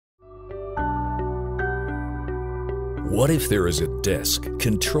What if there is a desk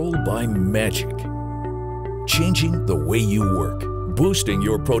controlled by magic, changing the way you work, boosting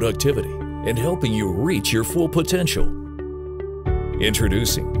your productivity, and helping you reach your full potential?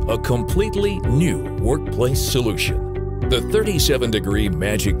 Introducing a completely new workplace solution. The 37-degree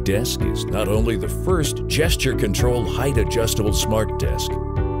Magic Desk is not only the first gesture-controlled height-adjustable smart desk,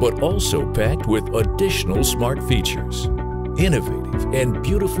 but also packed with additional smart features. Innovative and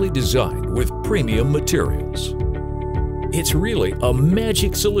beautifully designed with premium materials. It's really a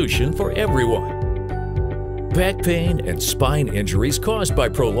magic solution for everyone. Back pain and spine injuries caused by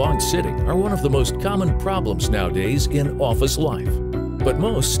prolonged sitting are one of the most common problems nowadays in office life. But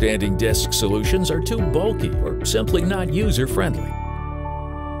most standing desk solutions are too bulky or simply not user-friendly.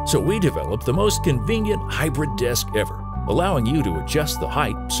 So we developed the most convenient hybrid desk ever, allowing you to adjust the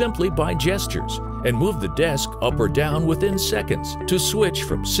height simply by gestures and move the desk up or down within seconds to switch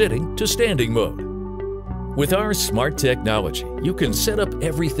from sitting to standing mode. With our smart technology, you can set up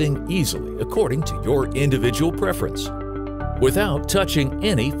everything easily according to your individual preference, without touching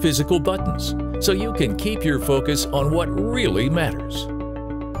any physical buttons, so you can keep your focus on what really matters.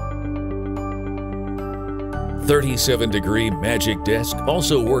 37-degree Magic Desk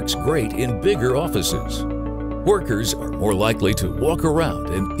also works great in bigger offices. Workers are more likely to walk around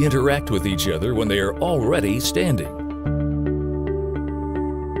and interact with each other when they are already standing.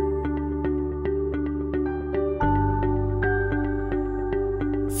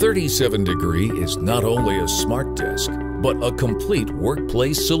 37-degree is not only a smart desk, but a complete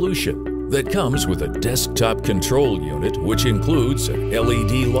workplace solution that comes with a desktop control unit which includes an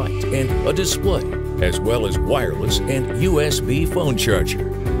LED light and a display, as well as wireless and USB phone charger.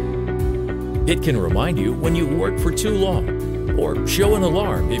 It can remind you when you work for too long, or show an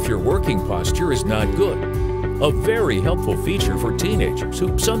alarm if your working posture is not good. A very helpful feature for teenagers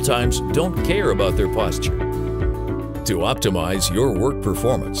who sometimes don't care about their posture. To optimize your work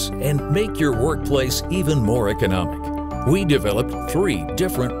performance and make your workplace even more economic, we developed 3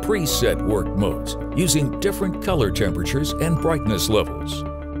 different preset work modes using different color temperatures and brightness levels.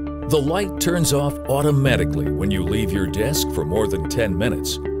 The light turns off automatically when you leave your desk for more than 10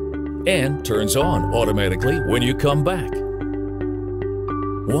 minutes and turns on automatically when you come back.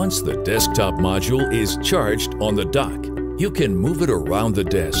 Once the desktop module is charged on the dock, you can move it around the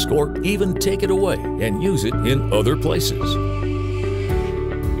desk or even take it away and use it in other places.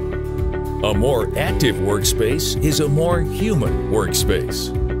 A more active workspace is a more human workspace.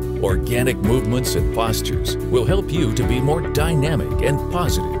 Organic movements and postures will help you to be more dynamic and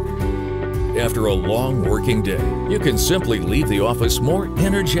positive. After a long working day, you can simply leave the office more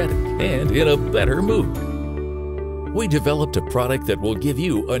energetic and in a better mood. We developed a product that will give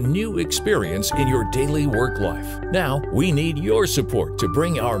you a new experience in your daily work life. Now, we need your support to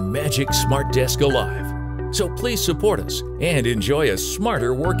bring our Magic Smart Desk alive. So please support us and enjoy a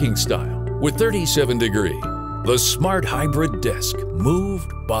smarter working style with 37-degree, the smart hybrid desk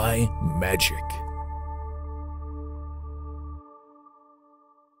moved by magic.